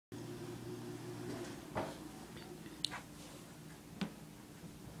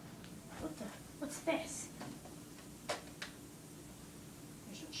this?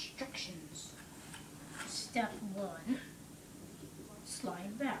 There's instructions. Step 1,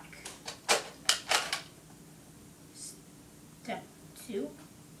 slide back. Step 2,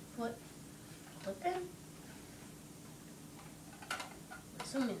 put clip in.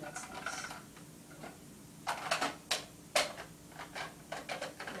 Assuming that's this.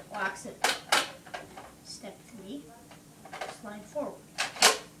 And it locks it. Step 3, slide forward.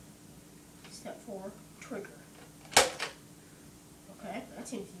 Step 4, trigger. Okay, that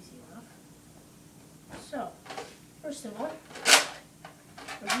seems easy enough. So, first of all,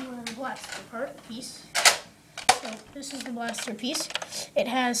 we're doing the blaster piece. So, this is the blaster piece. It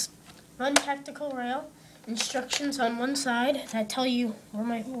has one tactical rail, instructions on one side that tell you where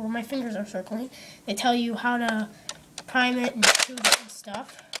my fingers are circling. They tell you how to prime it and shoot it and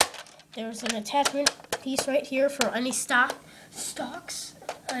stuff. There's an attachment piece right here for any stocks,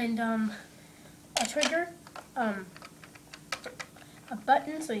 and a trigger, a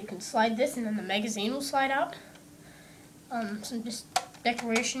button so you can slide this, and then the magazine will slide out. Some just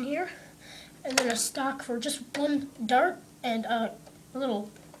decoration here, and then a stock for just one dart, and a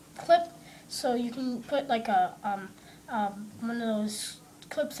little clip so you can put like a one of those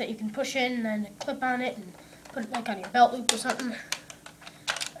clips that you can push in and then clip on it and put it like on your belt loop or something.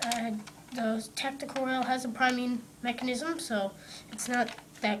 The tactical rail has a priming mechanism, so it's not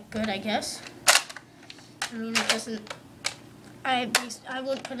that good, I guess. I mean, it doesn't. I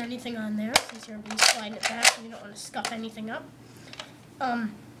wouldn't put anything on there since you're going to be sliding it back and you don't want to scuff anything up.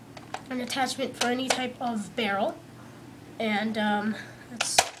 An attachment for any type of barrel, and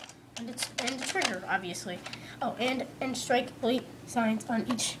it's a trigger, obviously. Oh, and strike blade signs on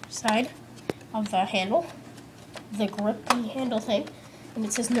each side of the handle, the grippy handle thing, and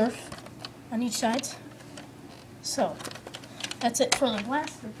it says Nerf on each side. So that's it for the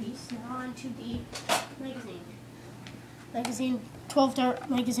blaster piece. Now on to the magazine. 12 dart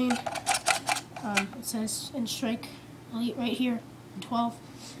magazine. It says in strike elite right here, and 12.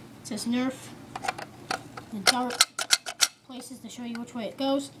 It says Nerf. The dart places to show you which way it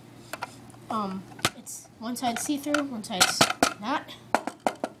goes. It's one side see-through, one side's not.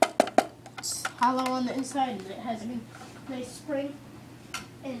 It's hollow on the inside, and it has a nice spring.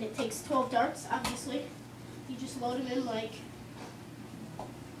 And it takes 12 darts, obviously. You just load them in like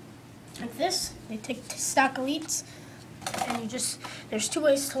this. They take stock elites, and there's 2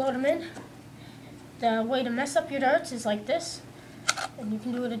 ways to load them in. The way to mess up your darts is like this, and you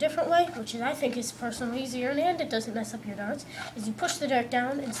can do it a different way, which I think is personally easier, and it doesn't mess up your darts, is you push the dart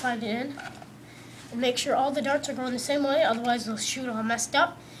down and slide it in, and make sure all the darts are going the same way, otherwise they'll shoot all messed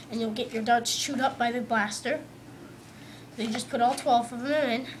up, and you'll get your darts chewed up by the blaster. So you just put all 12 of them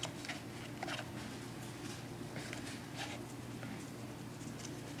in.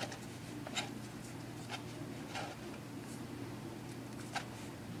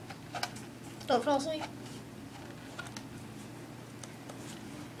 Don't fall asleep.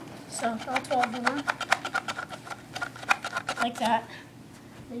 So all 12 of them, like that.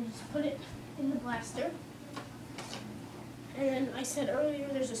 Then you just put it in the blaster. And then I said earlier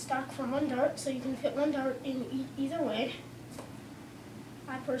there's a stock for one dart, so you can fit one dart in either way.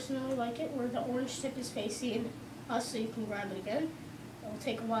 I personally like it where the orange tip is facing us, so you can grab it again. It'll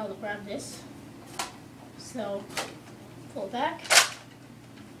take a while to grab this. So pull it back,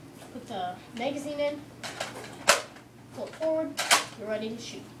 put the magazine in, pull it forward, you're ready to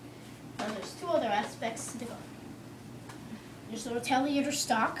shoot. Now there's 2 other aspects to the gun. There's the Retaliator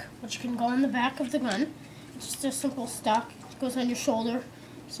stock, which can go on the back of the gun. It's just a simple stock. It goes on your shoulder,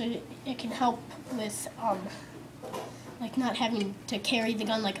 so it can help with like not having to carry the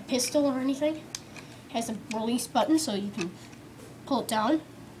gun like a pistol or anything. It has a release button, so you can pull it down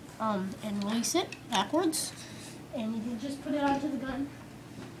and release it backwards, and you can just put it onto the gun.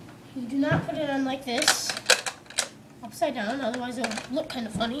 You do not put it on like this, upside down, otherwise it will look kind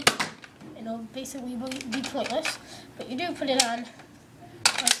of funny. It'll basically be pointless, but you do put it on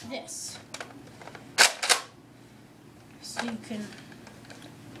like this, so you can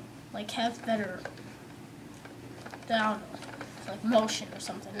like have better, I don't know, like motion or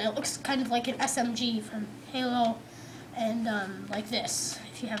something. And it looks kind of like an SMG from Halo, and like this,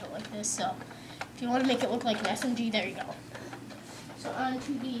 if you have it like this. So if you want to make it look like an SMG, there you go. So on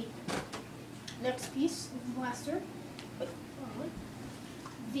to the next piece of the blaster.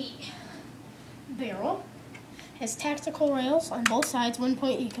 The barrel has tactical rails on both sides. One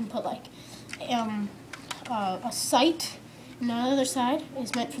point you can put like a sight, and the other side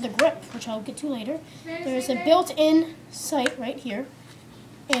is meant for the grip, which I'll get to later. There's a built-in sight right here,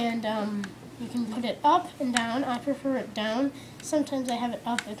 and You can put it up and down. I prefer it down. Sometimes I have it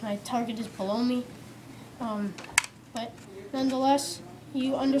up if my target is below me. But nonetheless,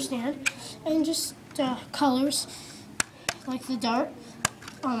 you understand. And just colors, like the dart,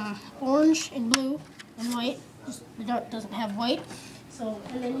 orange and blue and white. Just, the dart doesn't have white. So,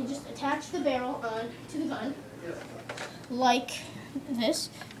 and then you just attach the barrel on to the gun, like this.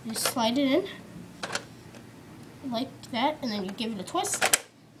 You just slide it in, like that, and then you give it a twist.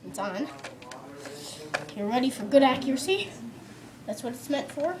 It's on. You're ready for good accuracy. That's what it's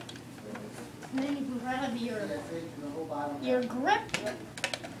meant for. And then you can grab your grip,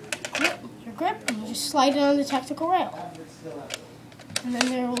 and you just slide it on the tactical rail. And then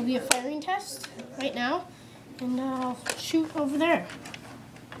there will be a firing test right now, and I'll shoot over there.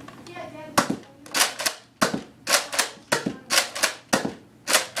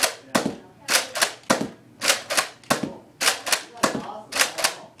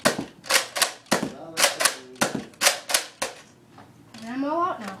 And I'm all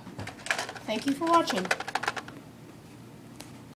out now. Thank you for watching.